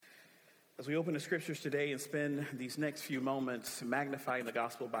As we open the scriptures today and spend these next few moments magnifying the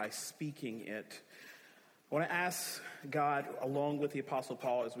gospel by speaking it, I want to ask God, along with the Apostle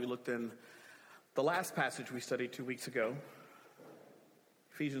Paul, as we looked in the last passage we studied 2 weeks ago,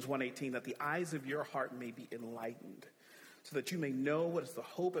 Ephesians 1:18, that the eyes of your heart may be enlightened, so that you may know what is the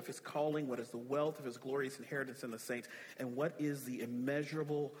hope of his calling, what is the wealth of his glorious inheritance in the saints, and what is the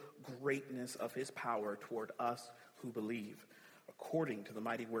immeasurable greatness of his power toward us who believe, according to the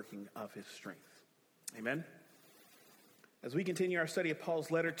mighty working of his strength. Amen. As we continue our study of Paul's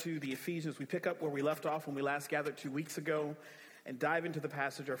letter to the Ephesians, we pick up where we left off when we last gathered 2 weeks ago and dive into the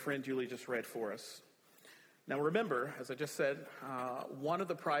passage our friend Julie just read for us. Now remember, as I just said, one of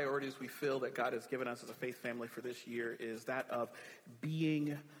the priorities we feel that God has given us as a faith family for this year is that of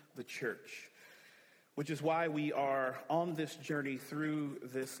being the church, which is why we are on this journey through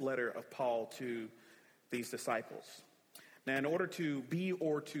this letter of Paul to these disciples. Now, in order to be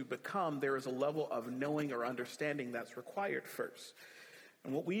or to become, there is a level of knowing or understanding that's required first.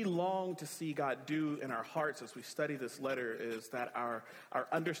 And what we long to see God do in our hearts as we study this letter is that our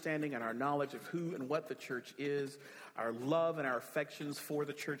understanding and our knowledge of who and what the church is, our love and our affections for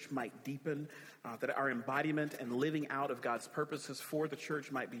the church might deepen, that our embodiment and living out of God's purposes for the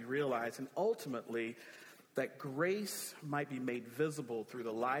church might be realized, and ultimately that grace might be made visible through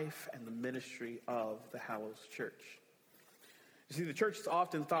the life and the ministry of the Hallows Church. You see, the church is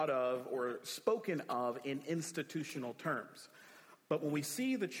often thought of or spoken of in institutional terms. But when we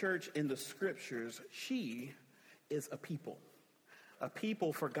see the church in the scriptures, she is a people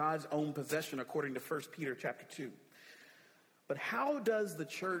for God's own possession, according to 1 Peter chapter 2. But how does the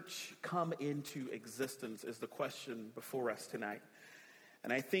church come into existence is the question before us tonight.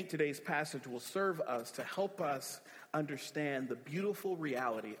 And I think today's passage will serve us to help us understand the beautiful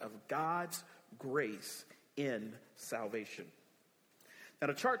reality of God's grace in salvation. Now,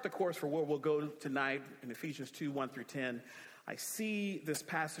 to chart the course for where we'll go tonight in Ephesians 2, 1 through 10, I see this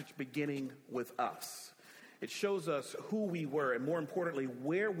passage beginning with us. It shows us who we were, and more importantly,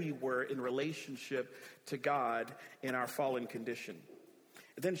 where we were in relationship to God in our fallen condition.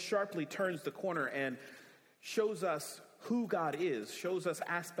 It then sharply turns the corner and shows us who God is, shows us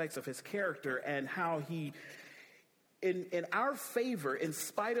aspects of his character and how he, in our favor, in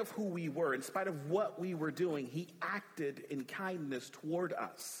spite of who we were, in spite of what we were doing, he acted in kindness toward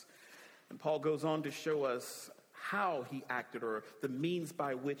us. And Paul goes on to show us how he acted, or the means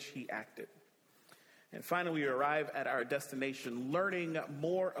by which he acted. And finally, we arrive at our destination, learning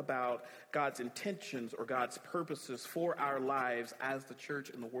more about God's intentions or God's purposes for our lives as the church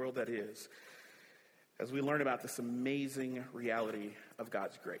in the world that is, as we learn about this amazing reality of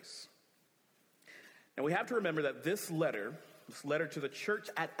God's grace. Now, we have to remember that this letter to the church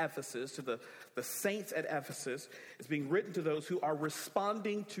at Ephesus, to the saints at Ephesus, is being written to those who are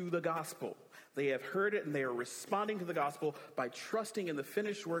responding to the gospel. They have heard it and they are responding to the gospel by trusting in the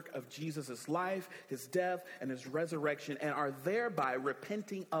finished work of Jesus' life, his death, and his resurrection, and are thereby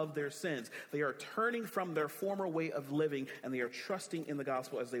repenting of their sins. They are turning from their former way of living and they are trusting in the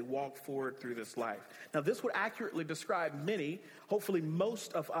gospel as they walk forward through this life. Now, this would accurately describe many, hopefully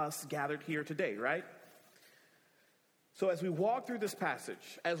most of us gathered here today, right? So as we walk through this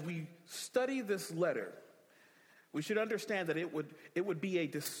passage, as we study this letter, we should understand that it would be a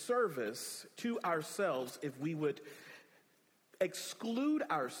disservice to ourselves if we would exclude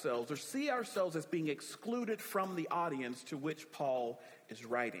ourselves or see ourselves as being excluded from the audience to which Paul is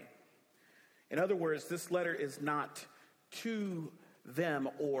writing. In other words, this letter is not to them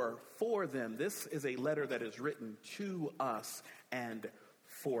or for them. This is a letter that is written to us and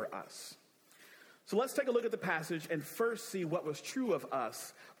for us. So let's take a look at the passage and first see what was true of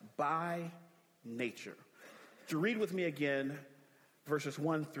us by nature. To read with me again, verses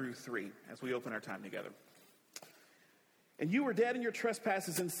 1 through 3, as we open our time together. And you were dead in your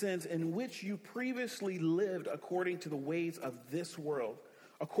trespasses and sins, in which you previously lived according to the ways of this world,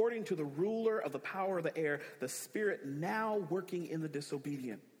 according to the ruler of the power of the air, the spirit now working in the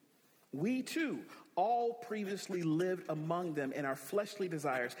disobedient. We too all previously lived among them in our fleshly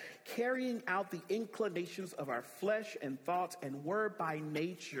desires, carrying out the inclinations of our flesh and thoughts, and were by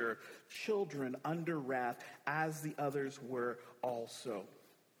nature children under wrath, as the others were also.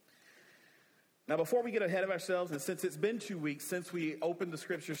 Now, before we get ahead of ourselves, and since it's been 2 weeks since we opened the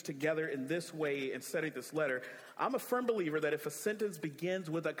scriptures together in this way and studied this letter, I'm a firm believer that if a sentence begins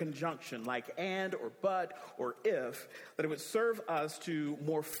with a conjunction like and or but or if, that it would serve us to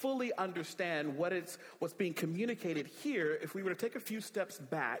more fully understand what's being communicated here if we were to take a few steps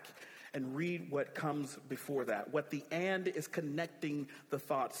back and read what comes before that, what the and is connecting the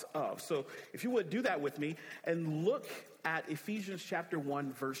thoughts of. So if you would do that with me and look at Ephesians chapter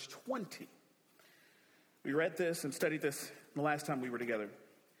 1, verse 20. We read this and studied this the last time we were together.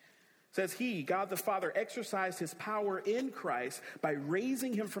 It says, He, God the Father, exercised his power in Christ by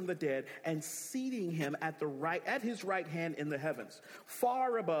raising him from the dead and seating him at his right hand in the heavens,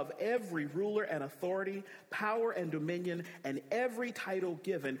 far above every ruler and authority, power and dominion, and every title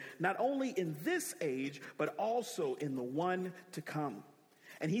given, not only in this age, but also in the one to come.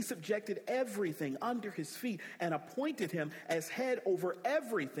 And he subjected everything under his feet and appointed him as head over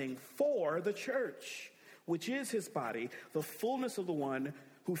everything for the church, which is his body, the fullness of the one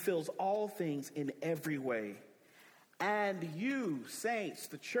who fills all things in every way. And you, saints,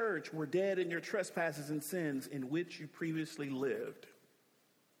 the church, were dead in your trespasses and sins in which you previously lived.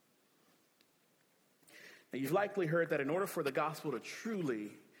 Now, you've likely heard that in order for the gospel to truly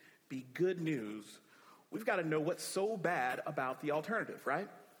be good news, we've got to know what's so bad about the alternative, right?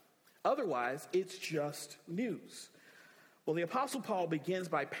 Otherwise, it's just news. Well, the Apostle Paul begins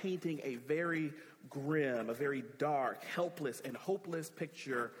by painting a very grim, a very dark, helpless, and hopeless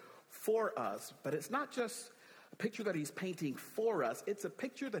picture for us. But it's not just a picture that he's painting for us, it's a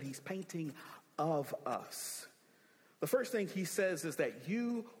picture that he's painting of us. The first thing he says is that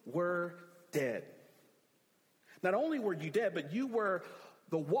you were dead. Not only were you dead, but you were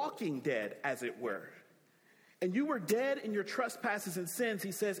the walking dead, as it were. And you were dead in your trespasses and sins,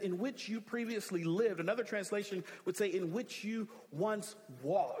 he says, in which you previously lived. Another translation would say, in which you once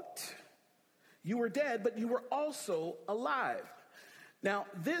walked. You were dead, but you were also alive. Now,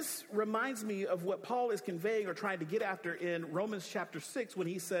 this reminds me of what Paul is conveying or trying to get after in Romans chapter 6, when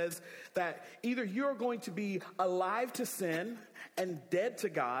he says that either you're going to be alive to sin and dead to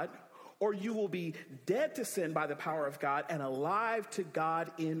God, or you will be dead to sin by the power of God and alive to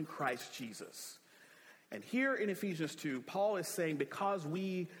God in Christ Jesus. And here in Ephesians 2, Paul is saying because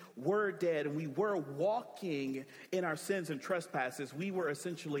we were dead and we were walking in our sins and trespasses, we were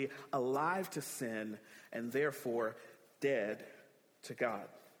essentially alive to sin and therefore dead to God.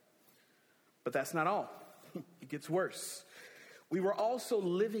 But that's not all. It gets worse. We were also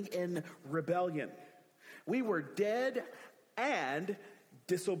living in rebellion. We were dead and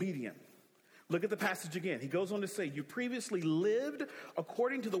disobedient. Look at the passage again. He goes on to say, you previously lived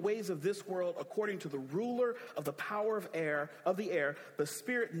according to the ways of this world, according to the ruler of the power of the air, the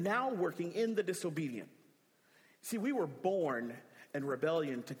spirit now working in the disobedient. See, we were born in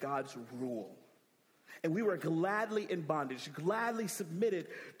rebellion to God's rule. And we were gladly in bondage, gladly submitted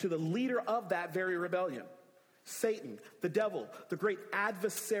to the leader of that very rebellion, Satan, the devil, the great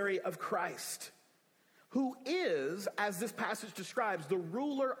adversary of Christ, who is, as this passage describes, the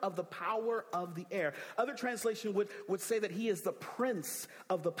ruler of the power of the air. Other translation would say that he is the prince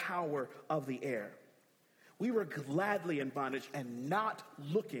of the power of the air. We were gladly in bondage and not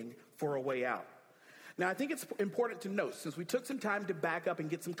looking for a way out. Now, I think it's important to note, since we took some time to back up and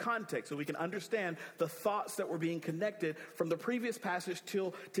get some context so we can understand the thoughts that were being connected from the previous passage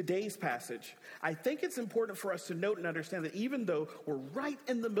till today's passage, I think it's important for us to note and understand that even though we're right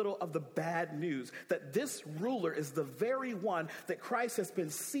in the middle of the bad news, that this ruler is the very one that Christ has been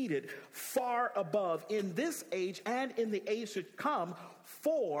seated far above in this age and in the age to come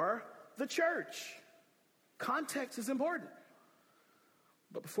for the church. Context is important.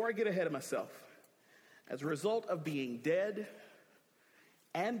 But before I get ahead of myself, as a result of being dead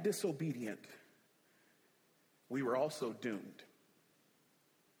and disobedient, we were also doomed.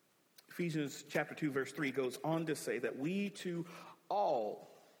 Ephesians chapter 2, verse 3 goes on to say that we too all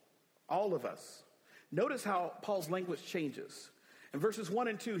of us, notice how Paul's language changes. In verses 1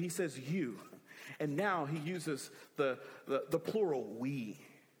 and 2, he says you, and now he uses the plural we. He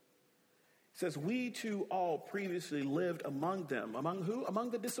says we too all previously lived among them. Among who?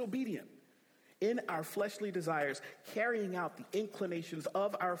 Among the disobedient. In our fleshly desires, carrying out the inclinations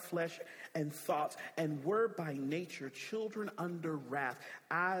of our flesh and thoughts, and were by nature children under wrath,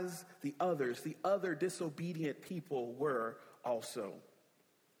 as the other disobedient people were also.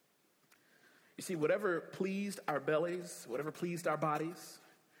 You see, whatever pleased our bellies, whatever pleased our bodies,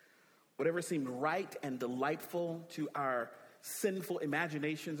 whatever seemed right and delightful to our sinful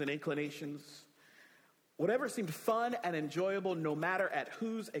imaginations and inclinations, whatever seemed fun and enjoyable, no matter at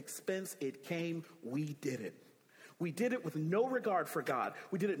whose expense it came, we did it. We did it with no regard for God.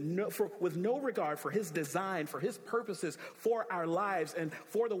 We did it with no regard for his design, for his purposes, for our lives, and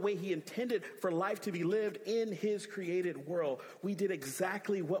for the way he intended for life to be lived in his created world. We did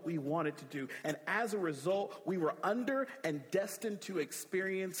exactly what we wanted to do. And as a result, we were under and destined to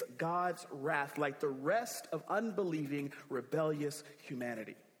experience God's wrath like the rest of unbelieving, rebellious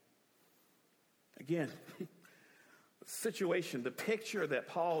humanity. Again, the situation, the picture that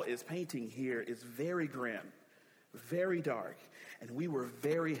Paul is painting here is very grim, very dark, and we were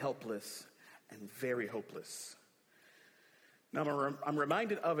very helpless and very hopeless. Now, I'm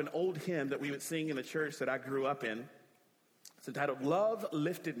reminded of an old hymn that we would sing in the church that I grew up in. It's entitled, "Love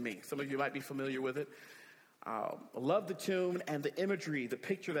Lifted Me." Some of you might be familiar with it. I love the tune and the imagery, the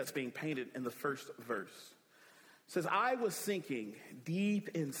picture that's being painted in the first verse. It says, "I was sinking deep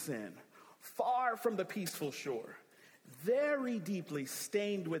in sin, far from the peaceful shore, very deeply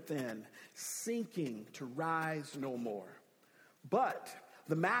stained within, sinking to rise no more. But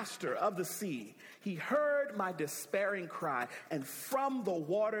the master of the sea, he heard my despairing cry, and from the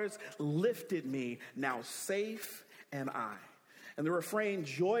waters lifted me, now safe am I." And the refrain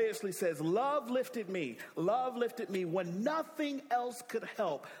joyously says, love lifted me, when nothing else could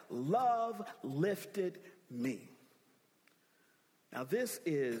help. Love lifted me. Now this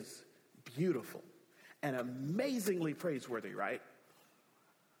is beautiful and amazingly praiseworthy, right?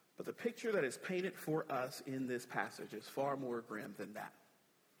 But the picture that is painted for us in this passage is far more grim than that.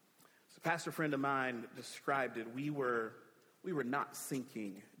 So a pastor friend of mine described it. We were not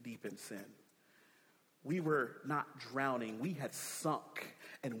sinking deep in sin. We were not drowning. We had sunk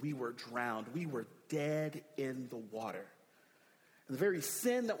and we were drowned. We were dead in the water. And the very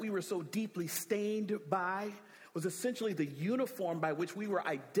sin that we were so deeply stained by was essentially the uniform by which we were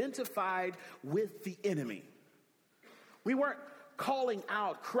identified with the enemy. We weren't calling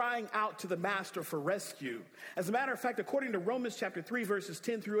out, crying out to the master for rescue. As a matter of fact, according to Romans chapter 3, verses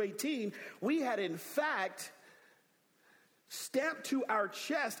 10 through 18, we had in fact stamped to our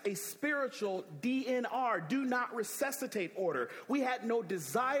chest a spiritual DNR, do not resuscitate order. We had no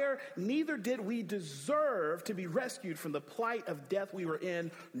desire, neither did we deserve to be rescued from the plight of death we were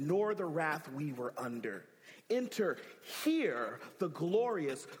in, nor the wrath we were under. Enter, hear the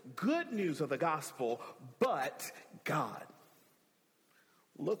glorious good news of the gospel, but God.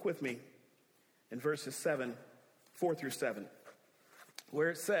 Look with me in verses 4 through 7, where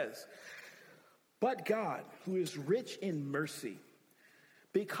it says, "But God, who is rich in mercy,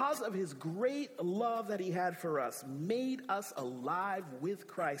 because of his great love that he had for us, made us alive with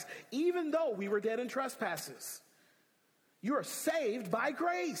Christ, even though we were dead in trespasses." You are saved by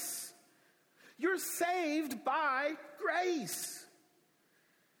grace. You're saved by grace.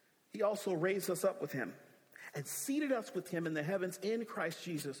 He also raised us up with him and seated us with him in the heavens in Christ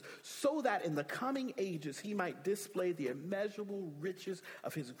Jesus, so that in the coming ages he might display the immeasurable riches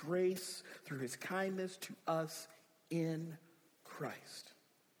of his grace through his kindness to us in Christ.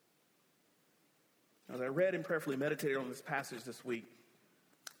 As I read and prayerfully meditated on this passage this week,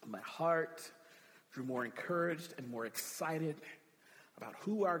 my heart grew more encouraged and more excited about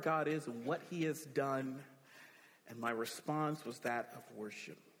who our God is and what he has done, and my response was that of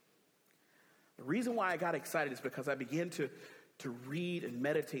worship. The reason why I got excited is because I began to read and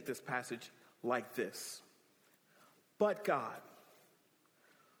meditate this passage like this. But God,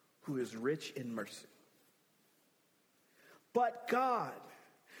 who is rich in mercy. But God,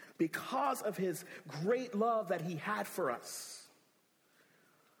 because of his great love that he had for us.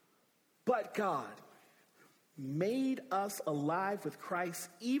 But God made us alive with Christ,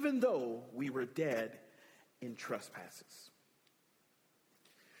 even though we were dead in trespasses.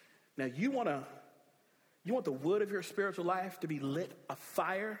 Now, you want the wood of your spiritual life to be lit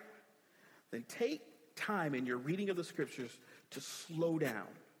afire? Then take time in your reading of the scriptures to slow down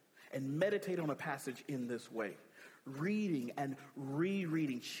and meditate on a passage in this way. Reading and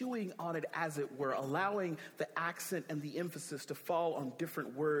rereading, chewing on it as it were, allowing the accent and the emphasis to fall on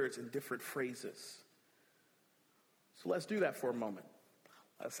different words and different phrases. So let's do that for a moment.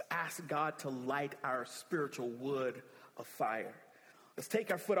 Let's ask God to light our spiritual wood of fire. Let's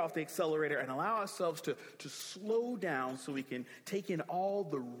take our foot off the accelerator and allow ourselves to slow down so we can take in all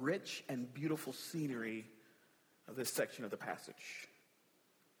the rich and beautiful scenery of this section of the passage.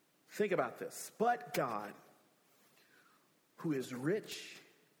 Think about this. But God, who is rich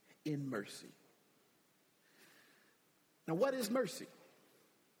in mercy. Now, what is mercy?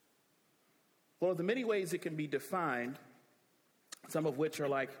 Well, the many ways it can be defined, some of which are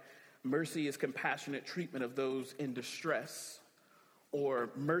like mercy is compassionate treatment of those in distress, or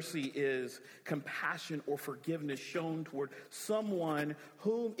mercy is compassion or forgiveness shown toward someone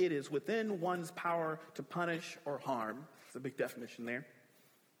whom it is within one's power to punish or harm. It's a big definition there.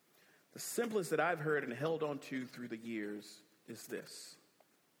 The simplest that I've heard and held on to through the years is this.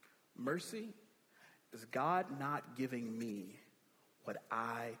 Mercy is God not giving me what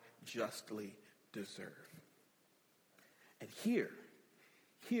I justly deserve. And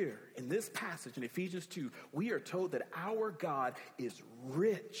here in this passage in Ephesians 2, we are told that our God is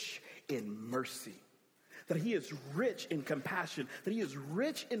rich in mercy, that he is rich in compassion, that he is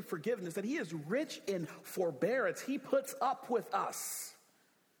rich in forgiveness, that he is rich in forbearance. He puts up with us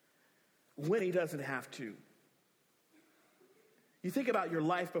when he doesn't have to. You think about your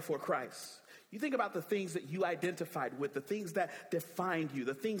life before Christ. You think about the things that you identified with, the things that defined you,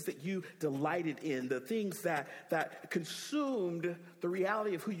 the things that you delighted in, the things that consumed the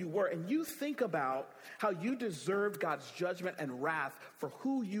reality of who you were. And you think about how you deserved God's judgment and wrath for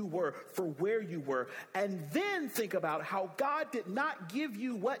who you were, for where you were. And then think about how God did not give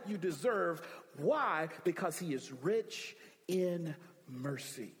you what you deserve. Why? Because he is rich in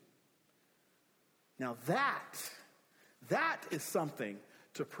mercy. Now that is something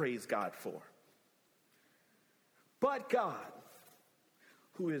to praise God for. But God,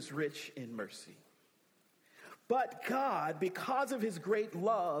 who is rich in mercy. But God, because of his great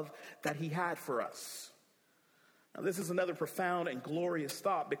love that he had for us. Now, this is another profound and glorious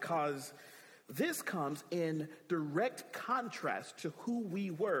thought, because this comes in direct contrast to who we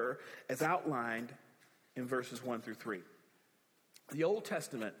were as outlined in verses 1 through 3. The Old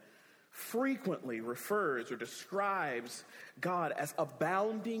Testament frequently refers or describes God as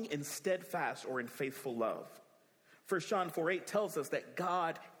abounding in steadfast or in faithful love. 1 John 4:8 tells us that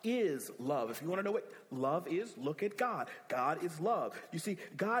God is love. If you want to know what love is, look at God. God is love. You see,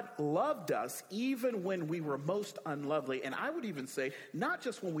 God loved us even when we were most unlovely. And I would even say, not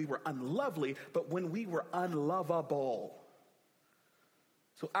just when we were unlovely, but when we were unlovable.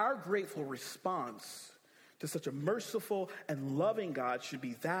 So our grateful response to such a merciful and loving God should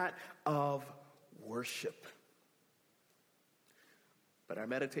be that of worship. But our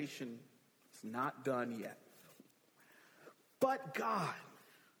meditation is not done yet. But God,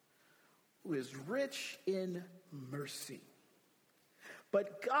 who is rich in mercy.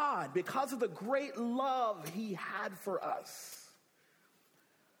 But God, because of the great love he had for us,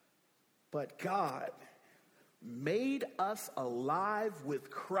 but God made us alive with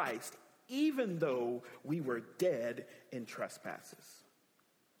Christ even though we were dead in trespasses.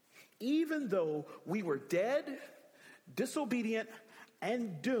 Even though we were dead, disobedient,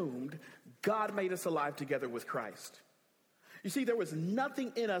 and doomed, God made us alive together with Christ. You see, there was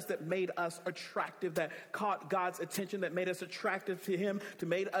nothing in us that made us attractive, that caught God's attention, that made us attractive to him, to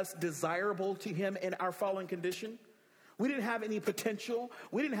made us desirable to him in our fallen condition. We didn't have any potential.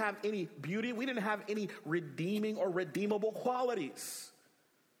 We didn't have any beauty. We didn't have any redeeming or redeemable qualities.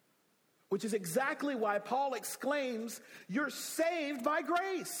 Which is exactly why Paul exclaims, "You're saved by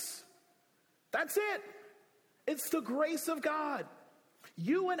grace." That's it. It's the grace of God.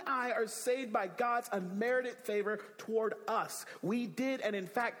 You and I are saved by God's unmerited favor toward us. We did and in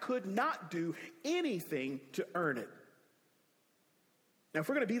fact could not do anything to earn it. Now, if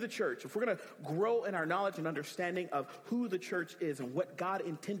we're going to be the church, if we're going to grow in our knowledge and understanding of who the church is and what God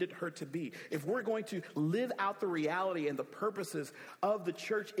intended her to be, if we're going to live out the reality and the purposes of the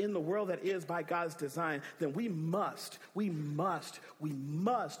church in the world that is by God's design, then we must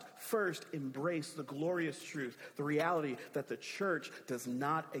first embrace the glorious truth, the reality that the church does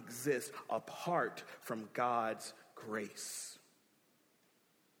not exist apart from God's grace.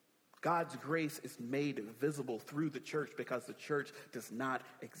 God's grace is made visible through the church because the church does not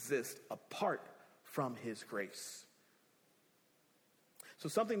exist apart from his grace. So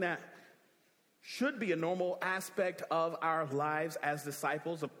something that should be a normal aspect of our lives as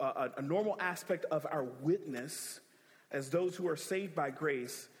disciples, a normal aspect of our witness as those who are saved by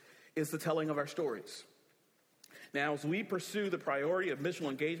grace, is the telling of our stories. Now, as we pursue the priority of missional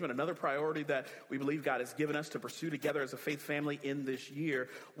engagement, another priority that we believe God has given us to pursue together as a faith family in this year,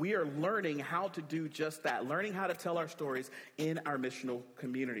 we are learning how to do just that, learning how to tell our stories in our missional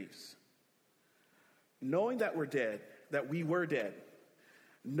communities. Knowing that we're dead, that we were dead,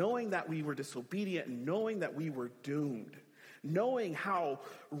 knowing that we were disobedient, knowing that we were doomed, knowing how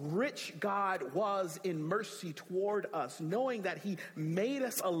rich God was in mercy toward us, knowing that he made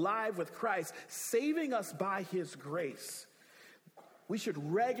us alive with Christ, saving us by his grace. We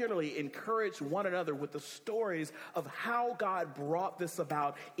should regularly encourage one another with the stories of how God brought this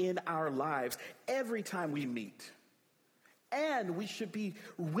about in our lives every time we meet. And we should be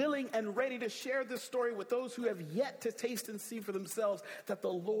willing and ready to share this story with those who have yet to taste and see for themselves that the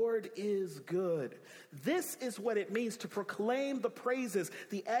Lord is good. This is what it means to proclaim the praises,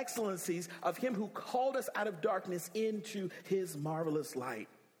 the excellencies of him who called us out of darkness into his marvelous light.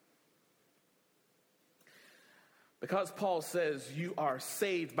 Because Paul says you are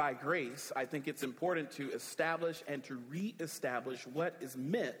saved by grace, I think it's important to establish and to reestablish what is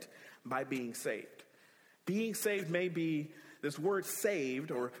meant by being saved. Being saved may be This word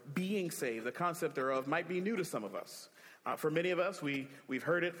saved or being saved, the concept thereof might be new to some of us. For many of us, we've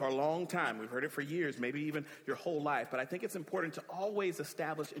heard it for a long time. We've heard it for years, maybe even your whole life. But I think it's important to always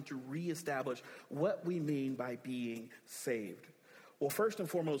establish and to reestablish what we mean by being saved. Well, first and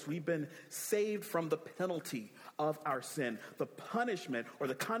foremost, we've been saved from the penalty of our sin, the punishment or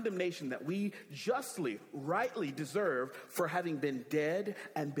the condemnation that we justly, rightly deserve for having been dead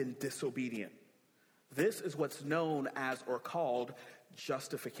and been disobedient. This is what's known as or called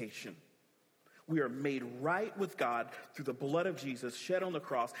justification. We are made right with God through the blood of Jesus shed on the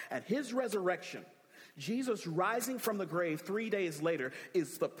cross and his resurrection. Jesus rising from the grave 3 days later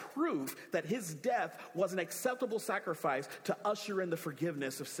is the proof that his death was an acceptable sacrifice to usher in the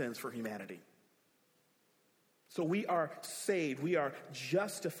forgiveness of sins for humanity. So we are saved, we are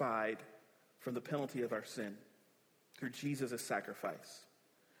justified from the penalty of our sin through Jesus' sacrifice.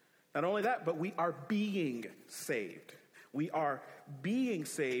 Not only that, but we are being saved. We are being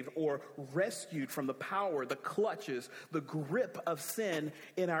saved or rescued from the power, the clutches, the grip of sin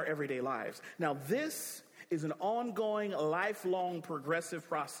in our everyday lives. Now, this is an ongoing, lifelong, progressive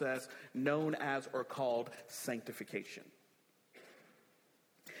process known as or called sanctification.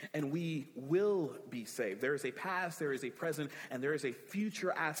 And we will be saved. There is a past, there is a present, and there is a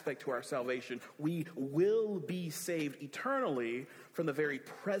future aspect to our salvation. We will be saved eternally from the very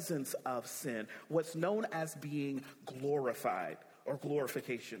presence of sin, what's known as being glorified or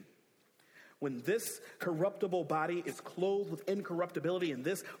glorification. When this corruptible body is clothed with incorruptibility and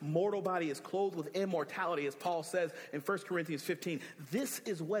this mortal body is clothed with immortality, as Paul says in 1 Corinthians 15, this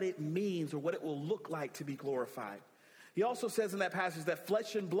is what it means or what it will look like to be glorified. He also says in that passage that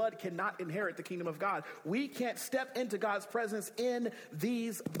flesh and blood cannot inherit the kingdom of God. We can't step into God's presence in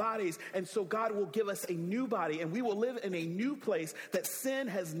these bodies. And so God will give us a new body and we will live in a new place that sin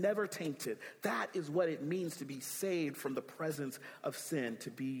has never tainted. That is what it means to be saved from the presence of sin, to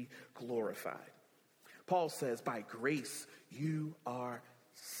be glorified. Paul says, by grace you are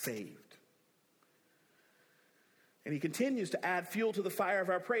saved. And he continues to add fuel to the fire of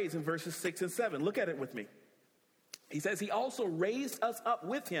our praise in verses 6 and 7. Look at it with me. He says, he also raised us up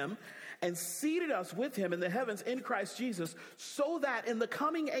with him and seated us with him in the heavens in Christ Jesus, so that in the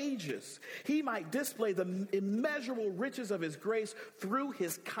coming ages he might display the immeasurable riches of his grace through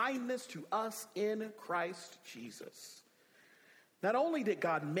his kindness to us in Christ Jesus. Not only did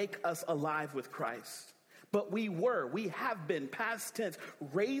God make us alive with Christ, but we have been, past tense,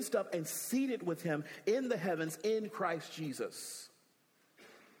 raised up and seated with him in the heavens in Christ Jesus.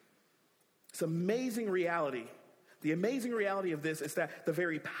 It's an amazing reality. The amazing reality of this is that the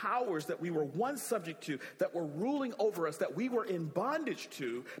very powers that we were once subject to, that were ruling over us, that we were in bondage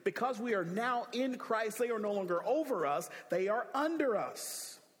to, because we are now in Christ, they are no longer over us, they are under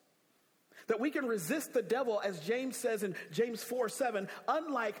us. That we can resist the devil, as James says in James 4:7,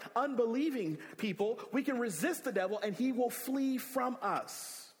 unlike unbelieving people, we can resist the devil and he will flee from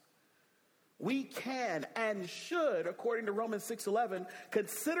us. We can and should, according to Romans 6:11,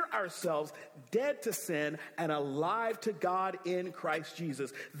 consider ourselves dead to sin and alive to God in Christ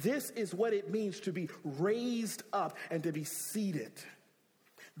Jesus. This is what it means to be raised up and to be seated.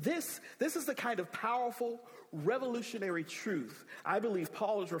 This is the kind of powerful, revolutionary truth I believe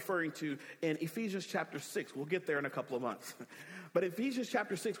Paul is referring to in Ephesians chapter 6. We'll get there in a couple of months. But Ephesians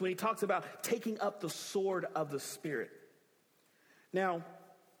chapter 6, when he talks about taking up the sword of the Spirit. Now,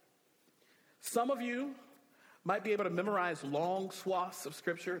 some of you might be able to memorize long swaths of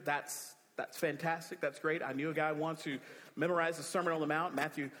scripture. That's fantastic. That's great. I knew a guy once who memorized the Sermon on the Mount,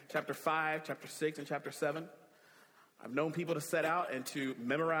 Matthew chapter 5, chapter 6, and chapter 7. I've known people to set out and to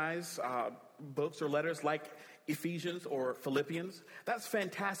memorize books or letters like Ephesians or Philippians. That's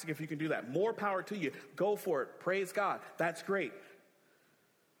fantastic if you can do that. More power to you. Go for it. Praise God. That's great.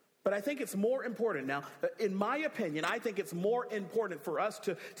 But I think it's more important now, in my opinion, I think it's more important for us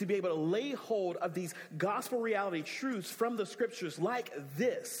to be able to lay hold of these gospel reality truths from the scriptures like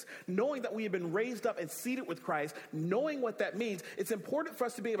this, knowing that we have been raised up and seated with Christ, knowing what that means. It's important for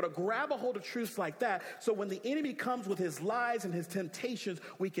us to be able to grab a hold of truths like that, so when the enemy comes with his lies and his temptations,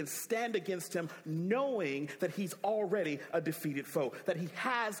 we can stand against him knowing that he's already a defeated foe, that he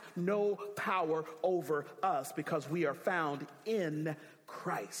has no power over us because we are found in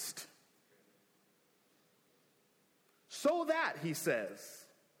Christ. So that, he says,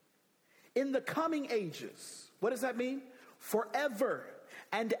 in the coming ages, what does that mean? Forever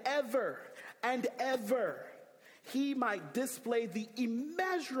and ever and ever, he might display the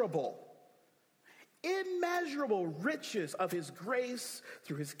immeasurable riches of his grace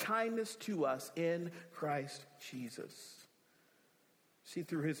through his kindness to us in Christ Jesus. See,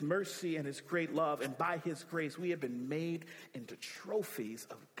 through his mercy and his great love, and by his grace, we have been made into trophies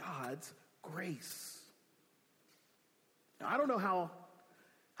of God's grace. Now, I don't know how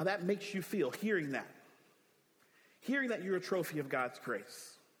that makes you feel, hearing that you're a trophy of God's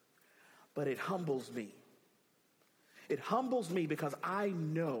grace. But it humbles me. It humbles me because I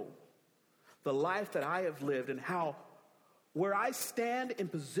know the life that I have lived and how where I stand in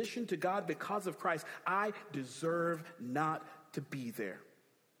position to God because of Christ, I deserve not to be there.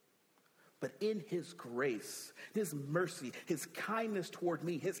 But in his grace, his mercy, his kindness toward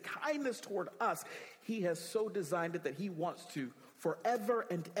me, his kindness toward us, he has so designed it that he wants to forever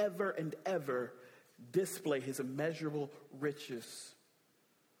and ever and ever display his immeasurable riches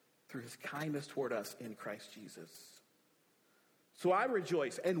through his kindness toward us in Christ Jesus. So I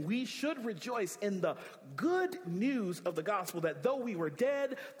rejoice, and we should rejoice in the good news of the gospel that though we were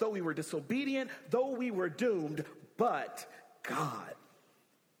dead, though we were disobedient, though we were doomed, but God.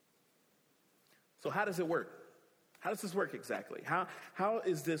 So how does it work? How does this work exactly? How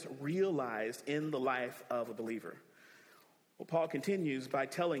is this realized in the life of a believer? Well, Paul continues by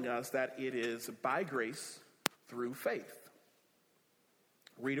telling us that it is by grace through faith.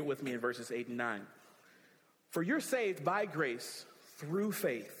 Read it with me in verses 8 and 9. For you're saved by grace through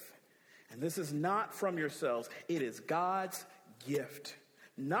faith, and this is not from yourselves. It is God's gift,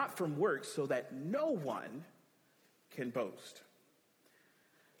 not from works, so that no one can boast.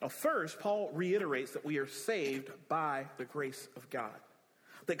 Now, first, Paul reiterates that we are saved by the grace of God,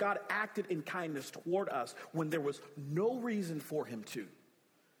 that God acted in kindness toward us when there was no reason for him to.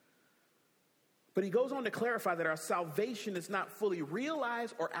 But he goes on to clarify that our salvation is not fully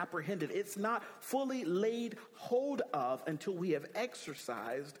realized or apprehended. It's not fully laid hold of until we have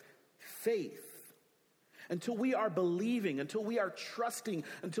exercised faith, until we are believing, until we are trusting,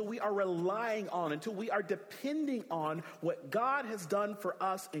 until we are relying on, until we are depending on what God has done for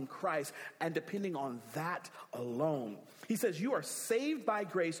us in Christ and depending on that alone. He says you are saved by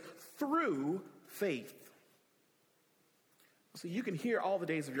grace through faith. So you can hear all the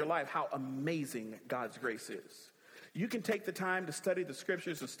days of your life how amazing God's grace is. You can take the time to study the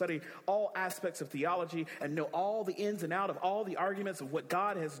scriptures and study all aspects of theology and know all the ins and outs of all the arguments of what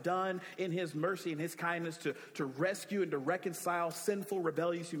God has done in his mercy and his kindness to rescue and to reconcile sinful,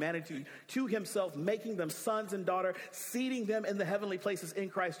 rebellious humanity to himself, making them sons and daughters, seating them in the heavenly places in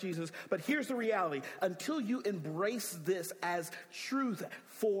Christ Jesus. But here's the reality. Until you embrace this as truth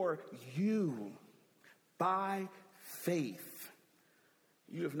for you by faith,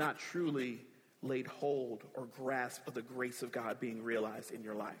 you have not truly laid hold or grasp of the grace of God being realized in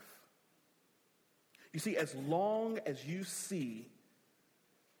your life. You see, as long as you see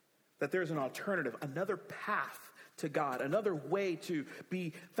that there's an alternative, another path to God, another way to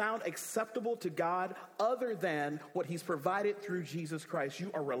be found acceptable to God other than what he's provided through Jesus Christ,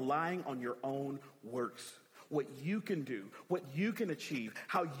 you are relying on your own works, what you can do, what you can achieve,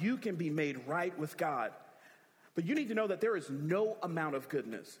 how you can be made right with God. But you need to know that there is no amount of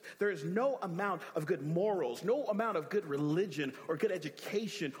goodness. There is no amount of good morals, no amount of good religion or good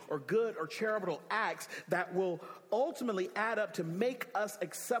education or good or charitable acts that will ultimately add up to make us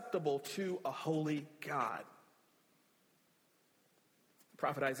acceptable to a holy God. The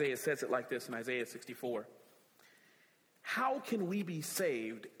prophet Isaiah says it like this in Isaiah 64. How can we be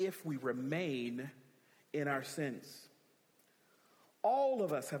saved if we remain in our sins? All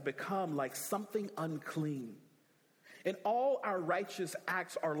of us have become like something unclean. And all our righteous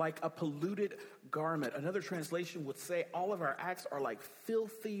acts are like a polluted garment. Another translation would say all of our acts are like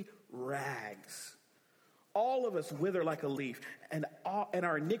filthy rags. All of us wither like a leaf, and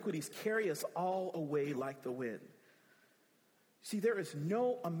our iniquities carry us all away like the wind. See, there is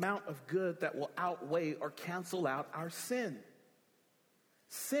no amount of good that will outweigh or cancel out our sin.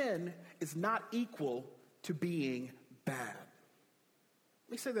 Sin is not equal to being bad.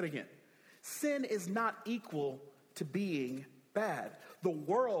 Let me say that again. Sin is not equal to being bad. The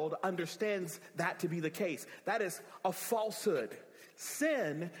world understands that to be the case. That is a falsehood.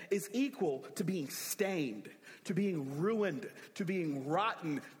 Sin is equal to being stained, to being ruined, to being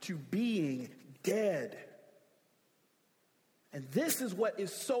rotten, to being dead. And this is what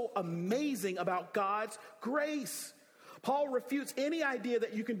is so amazing about God's grace. Paul refutes any idea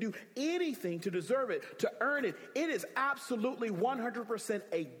that you can do anything to deserve it, to earn it. It is absolutely 100%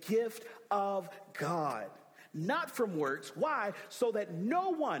 a gift of God. Not from works. Why? So that no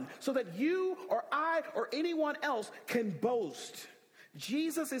one, so that you or I or anyone else can boast.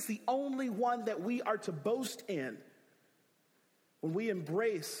 Jesus is the only one that we are to boast in. When we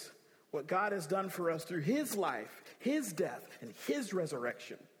embrace what God has done for us through his life, his death, and his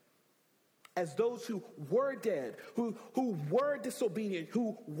resurrection. as those who were dead, who were disobedient,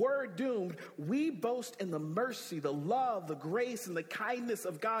 who were doomed, we boast in the mercy, the love, the grace, and the kindness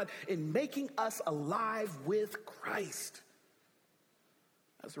of God in making us alive with Christ.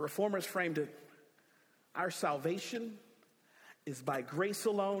 As the Reformers framed it, our salvation is by grace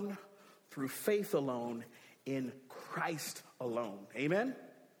alone, through faith alone, in Christ alone. Amen?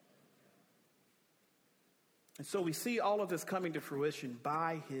 And so we see all of this coming to fruition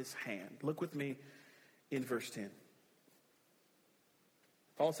by his hand. Look with me in verse 10.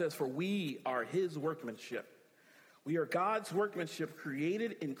 Paul says, for we are his workmanship. We are God's workmanship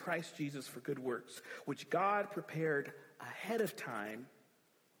created in Christ Jesus for good works, which God prepared ahead of time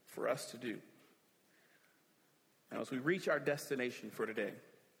for us to do. Now, as we reach our destination for today,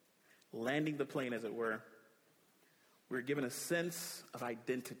 landing the plane as it were, we're given a sense of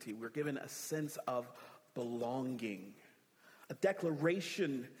identity. We're given a sense of belonging, a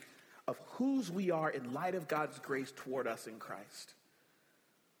declaration of whose we are in light of God's grace toward us in Christ.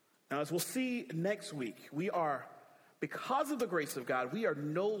 Now, as we'll see next week, because of the grace of God, we are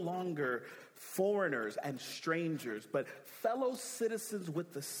no longer foreigners and strangers, but fellow citizens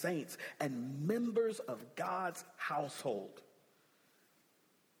with the saints and members of God's household.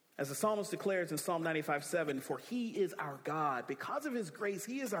 As the psalmist declares in Psalm 95:7, for he is our God. Because of his grace,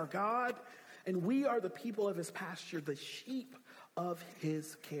 he is our God, and we are the people of his pasture, the sheep of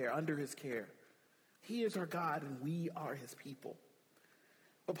his care, under his care. He is our God, and we are his people.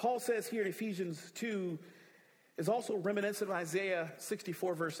 What Paul says here in Ephesians 2 is also reminiscent of Isaiah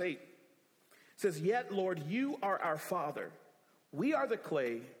 64, verse 8. It says, yet, Lord, you are our Father. We are the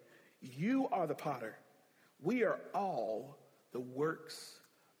clay. You are the potter. We are all the works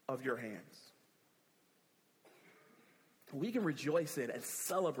of your hands. We can rejoice in and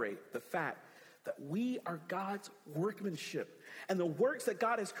celebrate the fact that we are God's workmanship. And the works that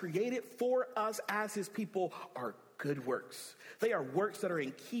God has created for us as his people are good works. They are works that are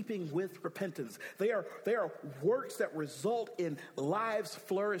in keeping with repentance. They are works that result in lives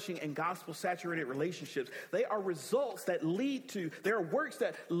flourishing and gospel-saturated relationships. They are works that lead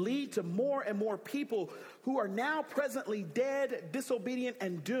to more and more people who are now presently dead, disobedient,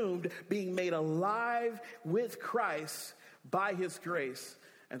 and doomed being made alive with Christ by his grace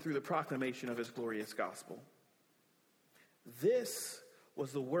and through the proclamation of his glorious gospel. This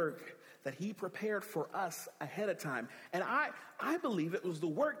was the work that he prepared for us ahead of time. And I believe it was the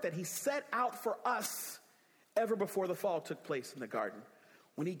work that he set out for us ever before the fall took place in the garden,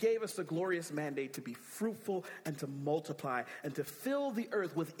 when he gave us the glorious mandate to be fruitful and to multiply and to fill the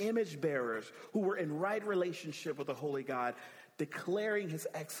earth with image bearers who were in right relationship with the holy God, declaring his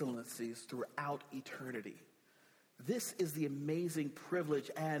excellencies throughout eternity. This is the amazing privilege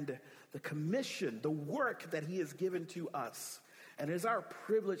and the commission, the work that he has given to us. And it is our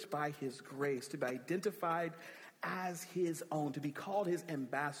privilege by his grace to be identified as his own, to be called his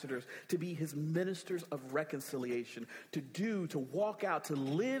ambassadors, to be his ministers of reconciliation, to walk out, to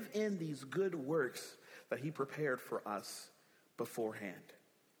live in these good works that he prepared for us beforehand.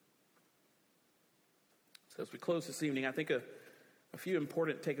 So as we close this evening, I think a few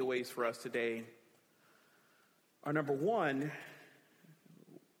important takeaways for us today are, number one,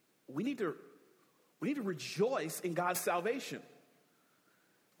 we need to rejoice in God's salvation.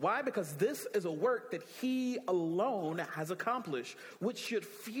 Why? Because this is a work that he alone has accomplished, which should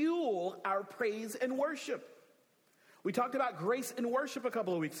fuel our praise and worship. We talked about grace and worship a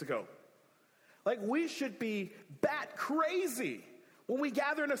couple of weeks ago. Like, we should be bat crazy when we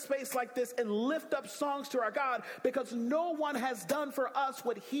gather in a space like this and lift up songs to our God, because no one has done for us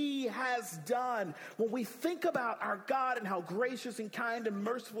what he has done. When we think about our God and how gracious and kind and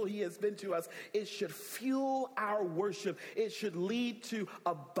merciful he has been to us, it should fuel our worship. It should lead to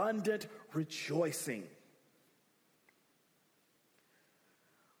abundant rejoicing.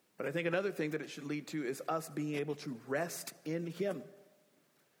 But I think another thing that it should lead to is us being able to rest in him.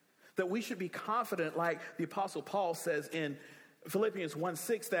 That we should be confident, like the Apostle Paul says in Philippians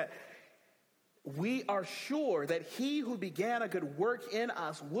 1:6, that we are sure that he who began a good work in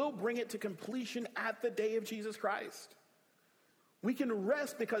us will bring it to completion at the day of Jesus Christ. We can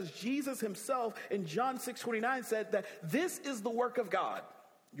rest because Jesus himself in John 6:29 said that this is the work of God.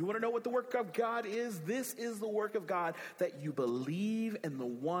 You want to know what the work of God is? This is the work of God, that you believe in the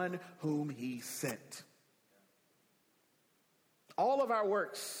one whom he sent. All of our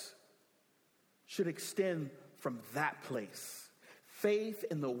works should extend from that place. Faith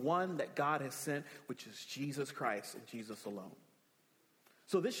in the one that God has sent, which is Jesus Christ and Jesus alone.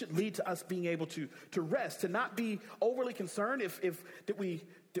 So this should lead to us being able to rest, to not be overly concerned did we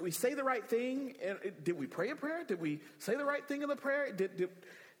say the right thing? Did we pray a prayer? Did we say the right thing in the prayer?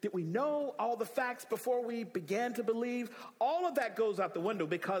 Did we know all the facts before we began to believe? All of that goes out the window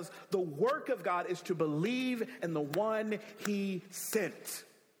because the work of God is to believe in the one he sent.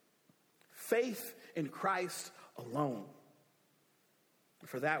 Faith in Christ alone.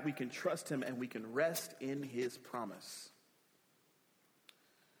 For that, we can trust him and we can rest in his promise.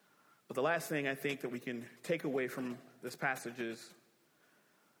 But the last thing I think that we can take away from this passage is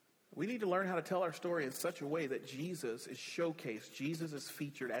we need to learn how to tell our story in such a way that Jesus is showcased. Jesus is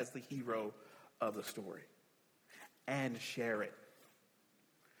featured as the hero of the story. And share it.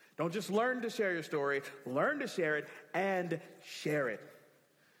 Don't just learn to share your story. Learn to share it and share it.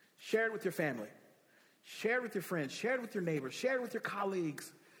 Share it with your family. Share it with your friends. Share it with your neighbors. Share it with your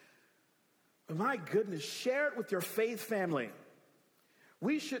colleagues. But my goodness, share it with your faith family.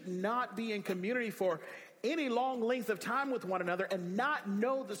 We should not be in community for any long length of time with one another and not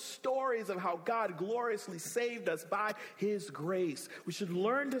know the stories of how God gloriously saved us by his grace. We should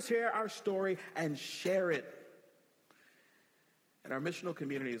learn to share our story and share it. And our missional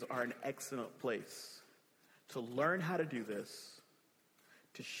communities are an excellent place to learn how to do this,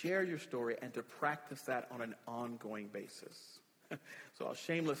 to share your story, and to practice that on an ongoing basis. So I'll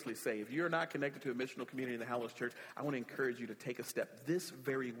shamelessly say, if you're not connected to a missional community in the Hallows Church, I want to encourage you to take a step this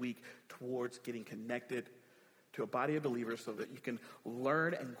very week towards getting connected to a body of believers so that you can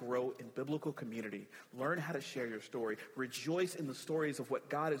learn and grow in biblical community. Learn how to share your story. Rejoice in the stories of what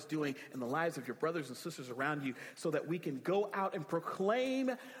God is doing in the lives of your brothers and sisters around you so that we can go out and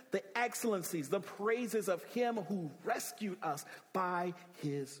proclaim the excellencies, the praises of him who rescued us by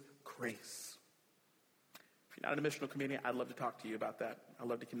his grace. If you're not in a missional community, I'd love to talk to you about that. I'd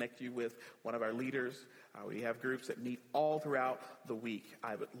love to connect you with one of our leaders. We have groups that meet all throughout the week.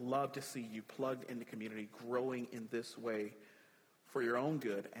 I would love to see you plugged into community, growing in this way for your own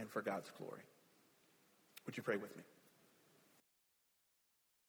good and for God's glory. Would you pray with me?